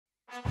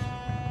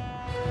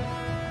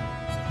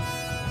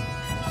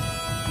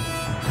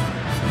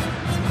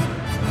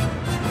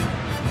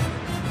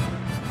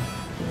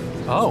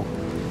Oh,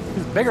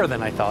 he's bigger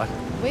than I thought.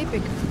 Way bigger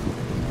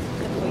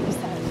than what you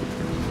said.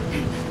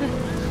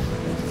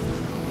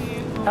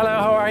 Hello,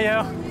 how are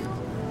you?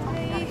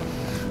 Hi.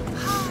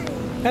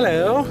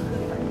 Hello.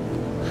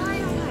 Hi.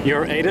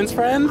 You're Aiden's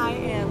friend? I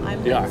am.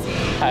 I'm You are. Lindsay.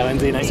 Hi,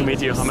 Lindsay. Nice to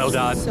meet you. I'm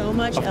Eldad. So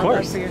much Of Ella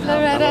course. for your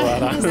help.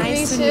 Loreta,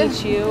 Nice to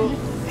meet you.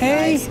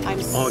 Hey. Guys, I'm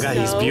Oh God,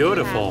 he's so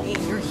beautiful.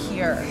 happy you're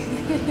here.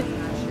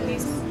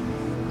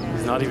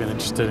 He's not even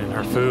interested in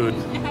her food.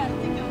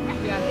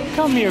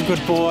 Come here, good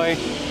boy.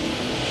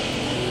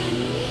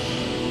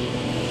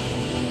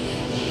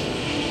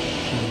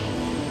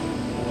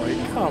 Boy,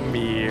 come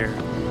here.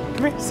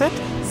 Come here, sit,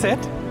 sit,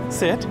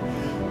 sit.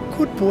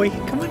 Good boy.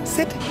 Come on,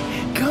 sit.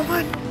 Come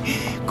on.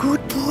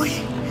 Good boy.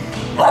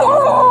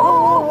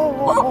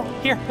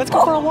 Here, let's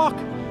go for a walk.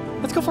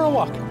 Let's go for a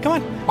walk.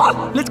 Come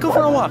on. Let's go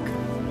for a walk.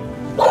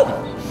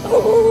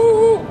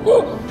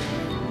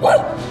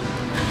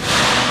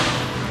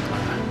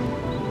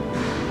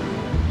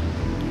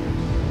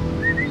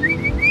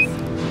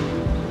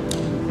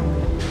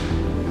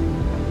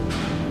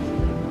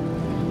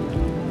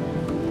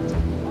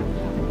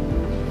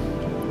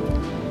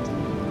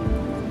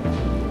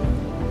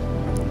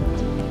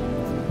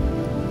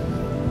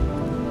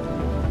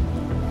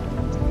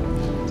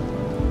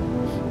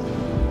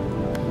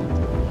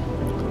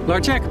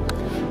 Lord, check.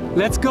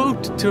 Let's go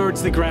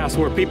towards the grass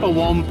where people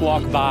won't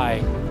walk by.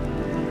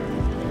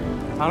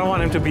 I don't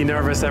want him to be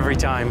nervous every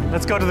time.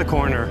 Let's go to the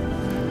corner.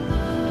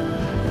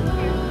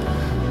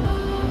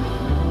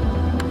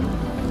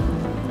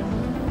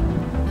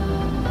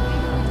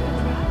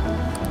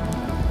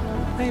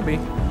 Maybe.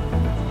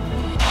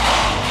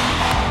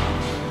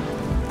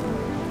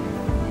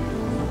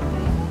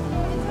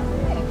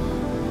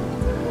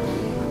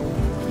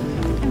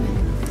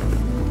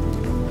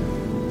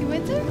 You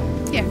went there?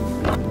 Yeah.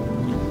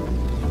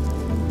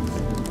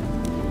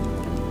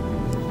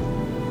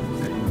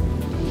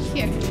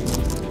 Here.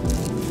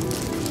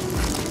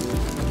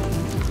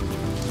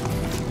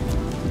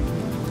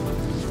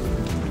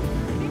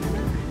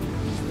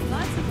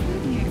 Lots of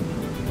food here.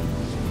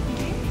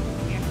 Okay.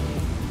 Here.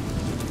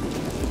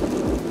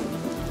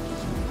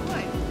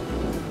 What?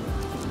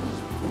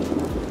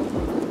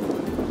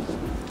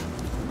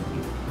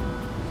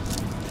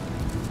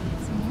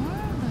 Some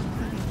more?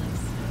 Look at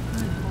this.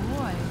 Good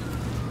boy.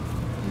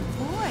 Good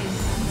boy.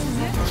 This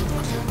is it?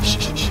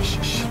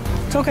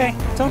 It's okay.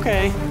 It's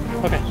okay.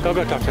 Okay, go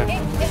talk to him. Hey,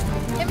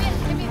 come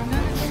here. No,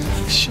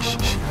 no. Shh.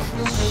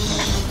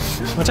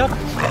 What's up?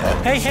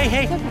 Hey. It's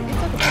okay.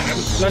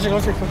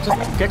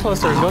 Just get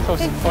closer. Go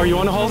closer. Or you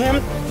want to hold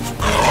him?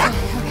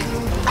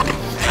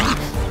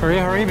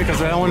 Hurry,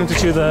 because I don't want him to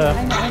chew the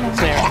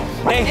snare.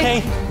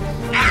 Hey.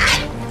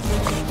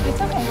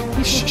 It's okay.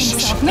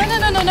 Shh. No.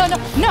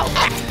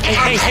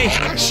 Hey.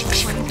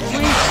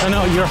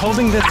 No, you're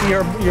holding this.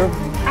 You're.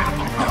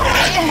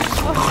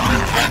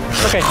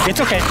 Okay, it's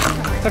okay.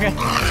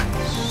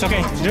 It's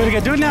okay. Do it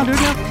again. Do it now.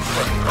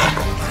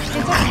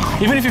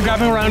 Even if you're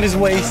grabbing around his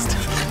waist.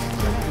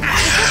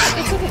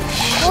 It's okay.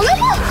 Oh,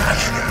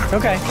 It's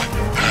okay.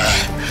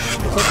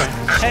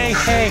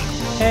 Hey.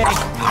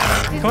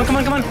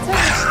 Come on.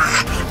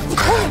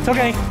 It's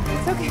okay.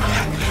 It's okay.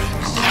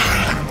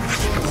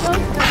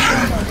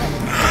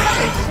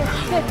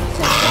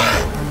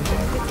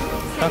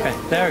 Okay,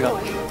 there we go.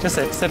 Just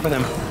sit with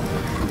him.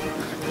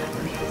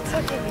 It's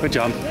okay. Good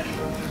job.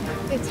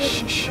 It's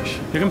okay. Shh.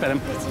 You can pet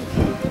him. It's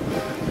okay.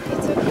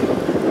 It's okay.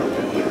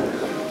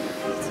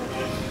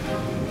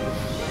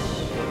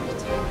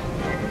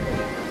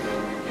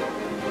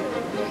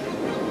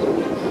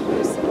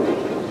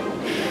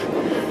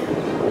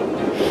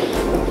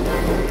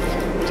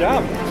 Good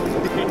job.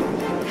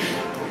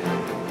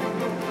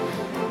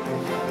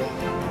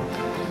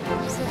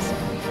 I'm so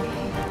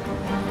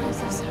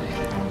sorry.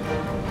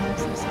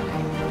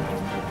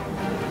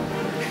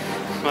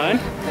 Fine.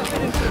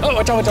 Oh,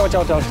 watch out. It's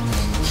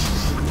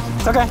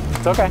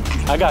okay.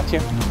 I got you.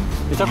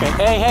 It's okay.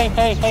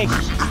 Hey.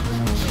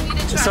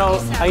 So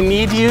I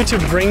need you to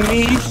bring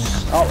me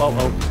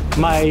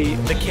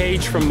the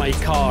cage from my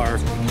car.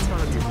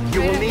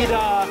 You will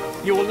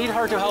need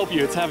her to help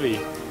you. It's heavy.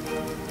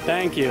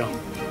 Thank you.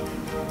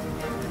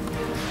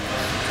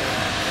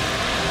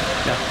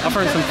 Yeah,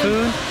 offer him some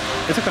food.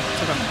 It's okay.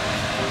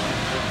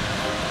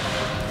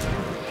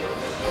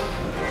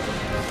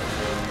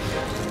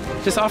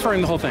 Just offer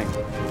him the whole thing.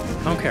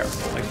 I don't care.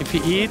 Like if he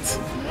eats.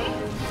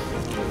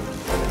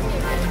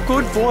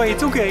 Good boy.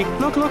 It's okay.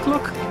 Look.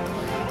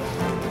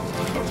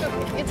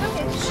 It's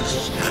okay.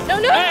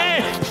 No.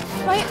 Hey!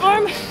 My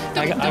arm.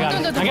 I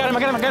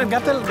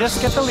got him.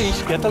 Just get the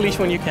leash. Get the leash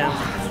when you can.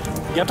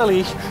 Get the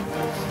leash.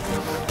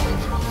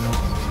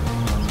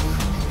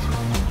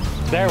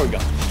 There we go.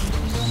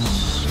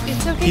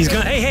 It's okay. He's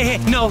gonna. Hey.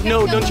 No,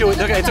 don't chew it.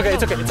 Okay, it's okay.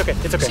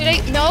 Should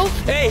I? No.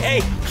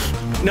 Hey.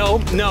 No.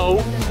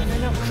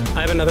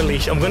 I have another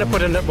leash. I'm gonna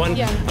put one.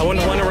 Yeah. I want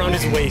one around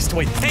his waist.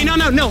 Wait. Hey,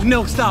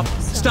 no. Stop.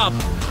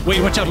 Wait,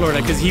 watch out,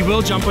 Loreta, because he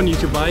will jump on you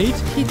to bite.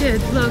 He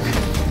did. Look.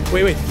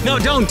 Wait. No,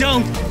 don't.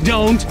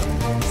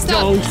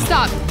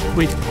 Stop.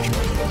 Wait.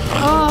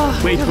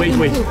 Oh, Wait.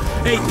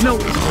 Hey, no.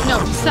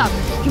 No, stop.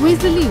 Where's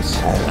the leash?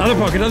 Other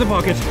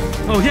pocket.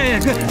 Oh, yeah,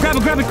 good.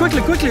 Grab it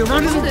quickly.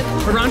 Around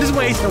his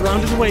waist.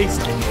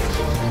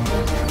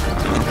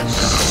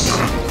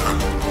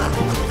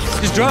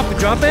 Just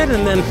drop it,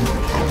 and then,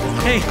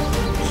 hey.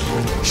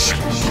 Shh.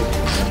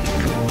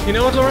 You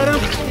know what, Loreta?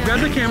 Yeah. Grab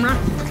the camera.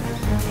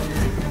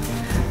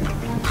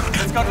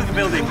 Let's go to the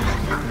building.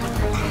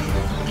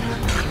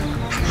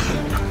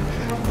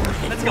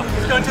 Let's go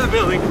into the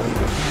building.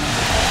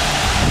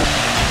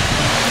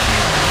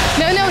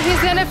 No,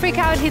 he's gonna freak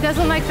out. He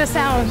doesn't like the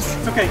sounds.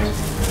 It's okay.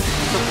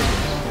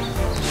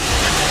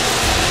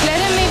 Let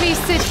him maybe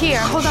sit here.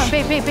 Hold on,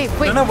 babe, wait.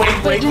 No, wait.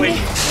 Loreta,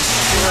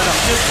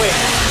 just wait.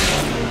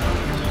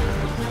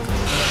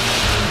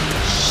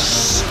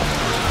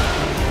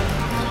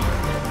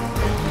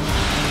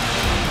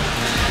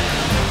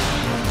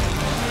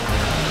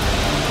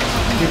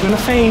 You're gonna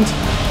faint.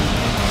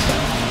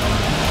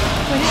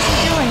 What is he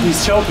doing? He's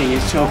choking.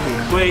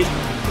 Wait,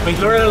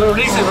 Loreta,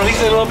 release it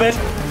a little bit.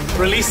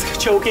 Release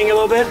choking a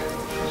little bit.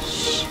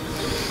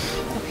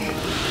 Okay.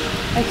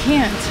 I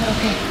can't.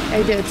 Okay,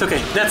 I did. It's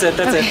okay. That's it.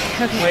 Okay.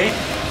 Wait.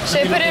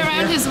 Should I put it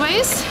around his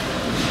waist?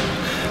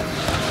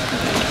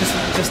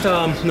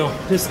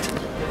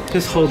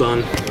 Just hold on.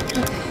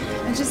 Okay.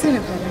 I'm just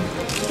gonna put him.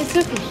 It's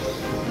okay.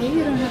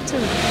 You don't have to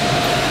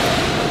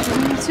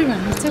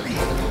run. It's okay.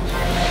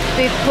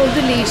 Babe, hold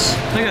the leash.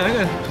 I got it.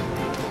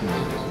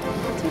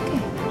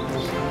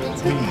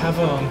 It's okay. We have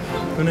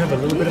we're gonna have a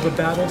little bit of a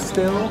battle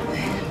still.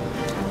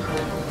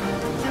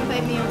 Don't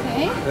bite me,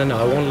 okay? No,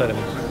 I won't let him.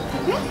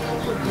 Okay.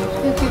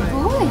 Good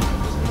boy.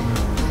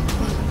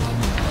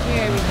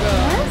 Here we go.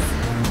 Yes?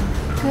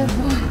 Good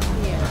boy.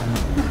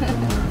 Good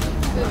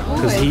boy.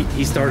 Because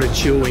he started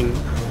chewing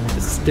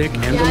the stick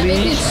and the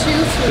leash.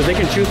 Because they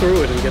can chew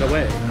through it and get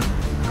away.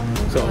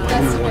 So I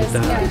didn't want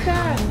that.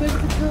 Look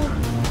at that.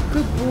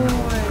 Good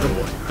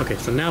boy. Okay,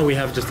 so now we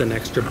have just an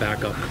extra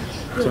backup.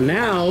 So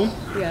now,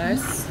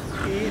 Yes.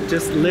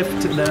 just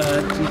lift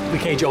the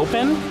cage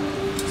open.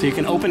 So you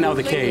can open now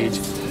the cage.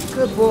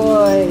 Good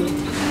boy.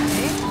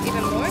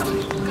 Even more?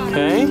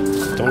 Okay?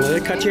 Don't let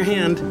it cut your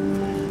hand.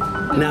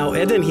 Now,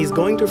 Eden, he's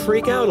going to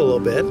freak out a little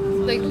bit.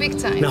 Like big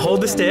time. Now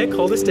hold the stick.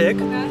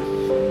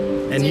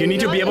 And you need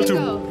to be able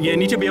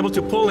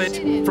to pull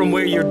it from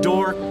where your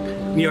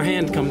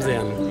hand comes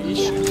in.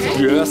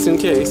 Just in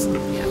case.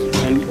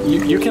 And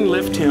you can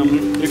lift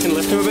him. You can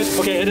lift him a bit.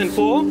 Okay, Eden,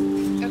 pull.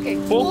 Okay.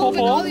 Pull. With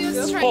all your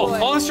strength. Pull.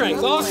 All the strength.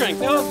 Pull.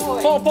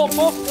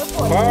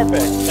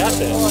 Perfect. That's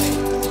it.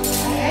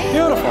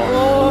 Beautiful.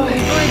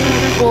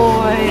 Good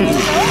boy.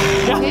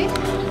 Yeah. Okay.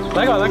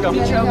 Let go.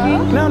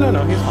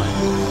 No. He's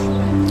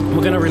fine.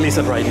 We're gonna release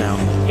it right now.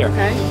 Here.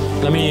 Okay.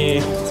 Let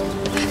me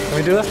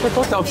do that for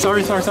quick. Oh,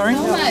 sorry. So much.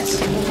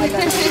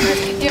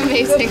 You're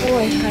amazing. Good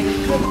boy, honey.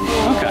 Good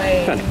boy.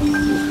 Okay. Good.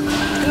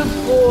 Good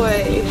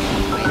boy.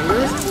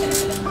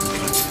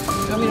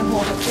 You want me to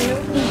hold it for you?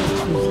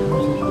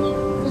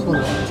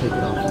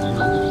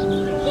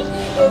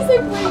 It's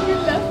like when you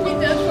left me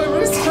dead for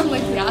roost. I'm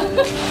like,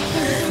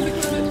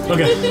 yeah.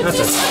 Okay, that's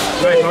it.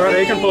 Right, Loreta,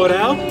 you can pull it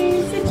out.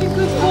 Such a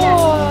good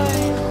boy.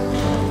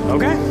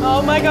 Okay.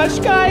 Oh my gosh,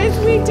 guys,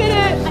 we did it.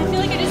 I feel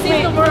like I just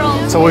saved the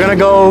world. So we're gonna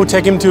go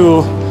take him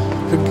to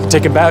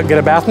get a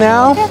bath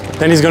now.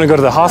 Then he's gonna go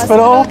to the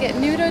hospital. Get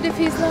neutered if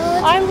he's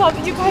not. I love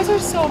it. You guys are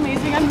so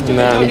amazing. I'm doing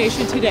a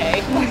donation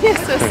today. Yes,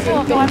 so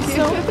sweet. I'm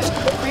so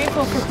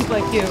grateful for people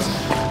like you.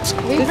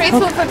 We're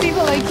grateful for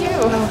people like you.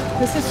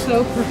 This is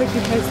so perfect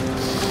because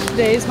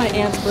today is my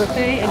aunt's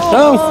birthday and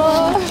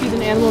she's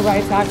an animal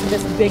rights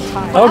activist big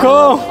time. Oh,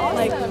 cool.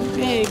 Like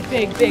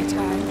big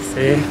time.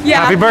 See?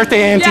 Yeah. Happy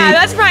birthday, Auntie. Yeah,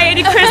 that's right,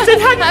 Auntie Kristen.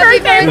 Happy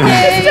birthday.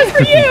 birthday. Just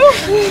for you.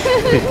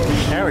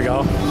 There we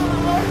go.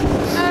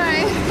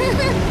 Alright.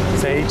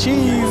 Say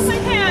cheese. My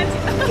hand.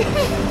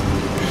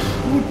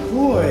 Good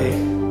boy.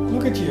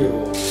 Look at you.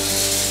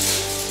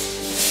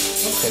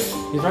 Okay.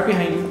 He's right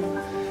behind you.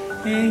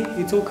 Hey,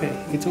 it's okay.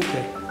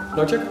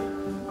 Logic?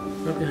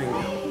 Right behind you.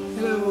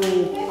 Hello.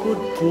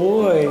 Good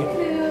boy.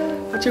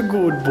 Such a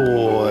good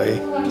boy.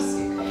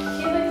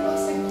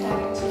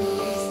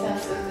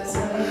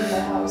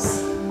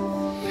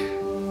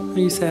 Are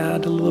you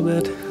sad a little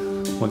bit?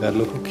 Oh my god,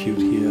 look how cute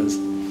he is.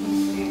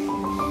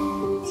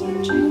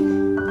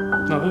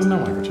 No, there's no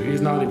microchip.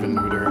 He's not even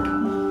neutered.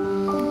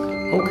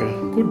 Okay,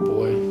 good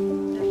boy.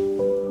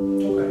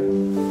 Okay.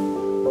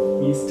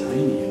 He's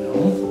tiny, you know?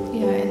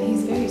 Yeah, and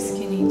he's very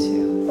skinny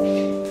too.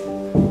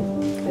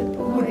 Good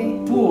boy.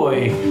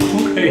 Boy.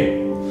 Okay.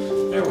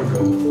 There we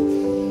go.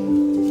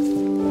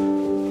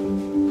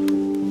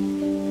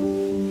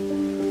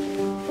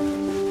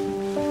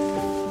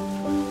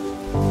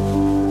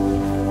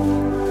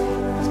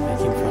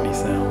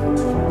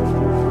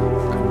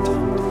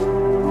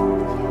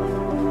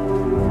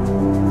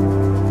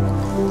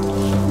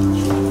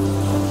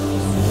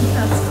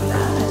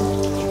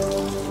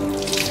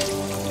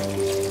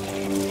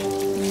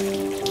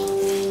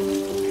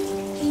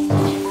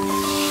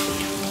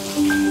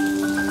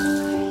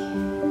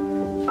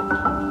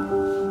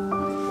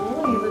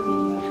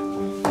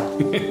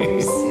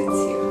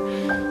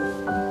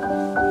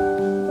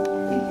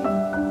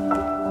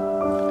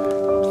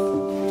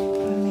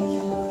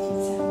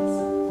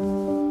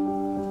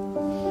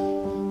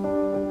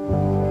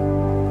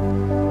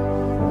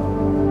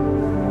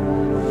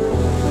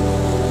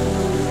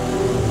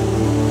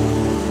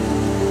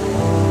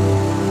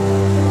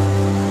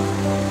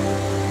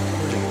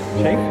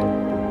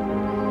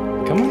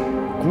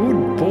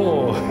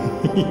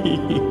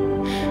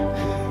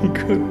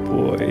 Good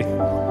boy.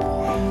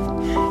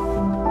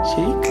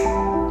 Shake.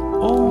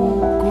 Oh,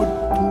 good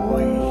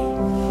boy.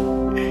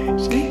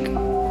 Shake.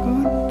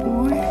 Good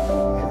boy.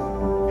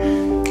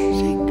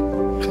 Shake.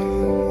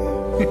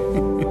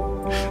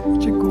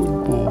 Such a good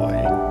boy.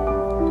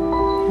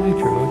 Hi,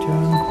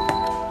 Trojan.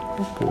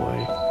 Good boy.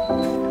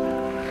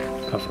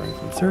 Recovering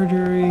from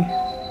surgery.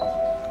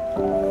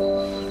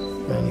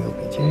 And you'll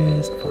be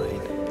just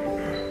fine.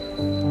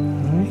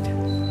 Alright?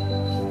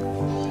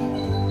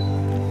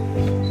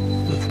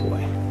 Good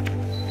boy.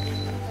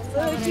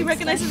 She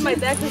recognizes my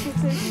dad because she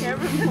takes care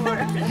of him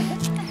more.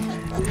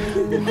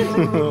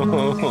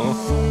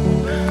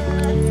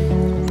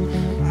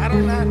 I do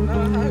not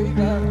know how you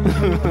got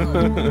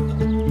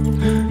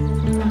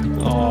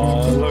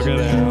Oh, look at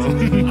him.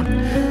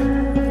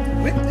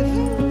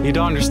 You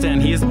don't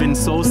understand. He has been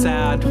so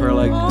sad for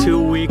like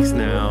 2 weeks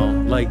now.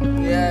 Like,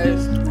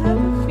 Yes. I have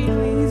a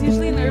feeling he's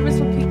usually nervous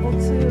with people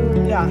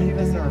too. Yeah, he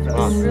was nervous.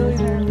 He's really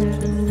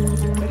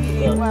nervous. But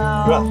he ate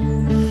well.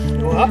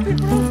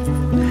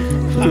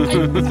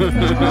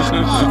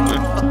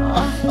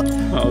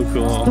 oh,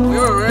 cool. We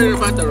were worried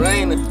about the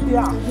rain.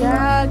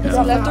 Yeah, because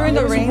he left during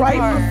the rain right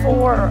part.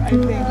 before, I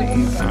think, the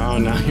evening. Oh,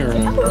 now you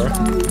remember.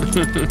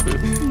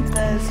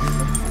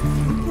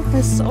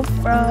 He's so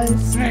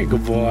fries. Hey,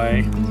 good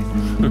boy.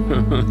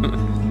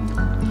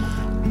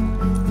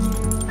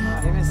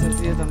 He misses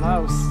you the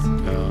most.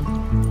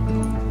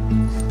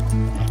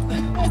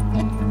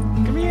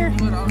 Come here.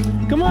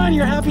 Come on,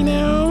 you're happy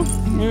now?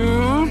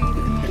 Yeah.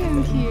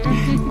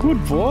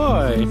 Good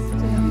boy.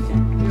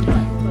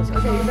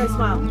 Okay, you guys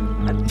smile.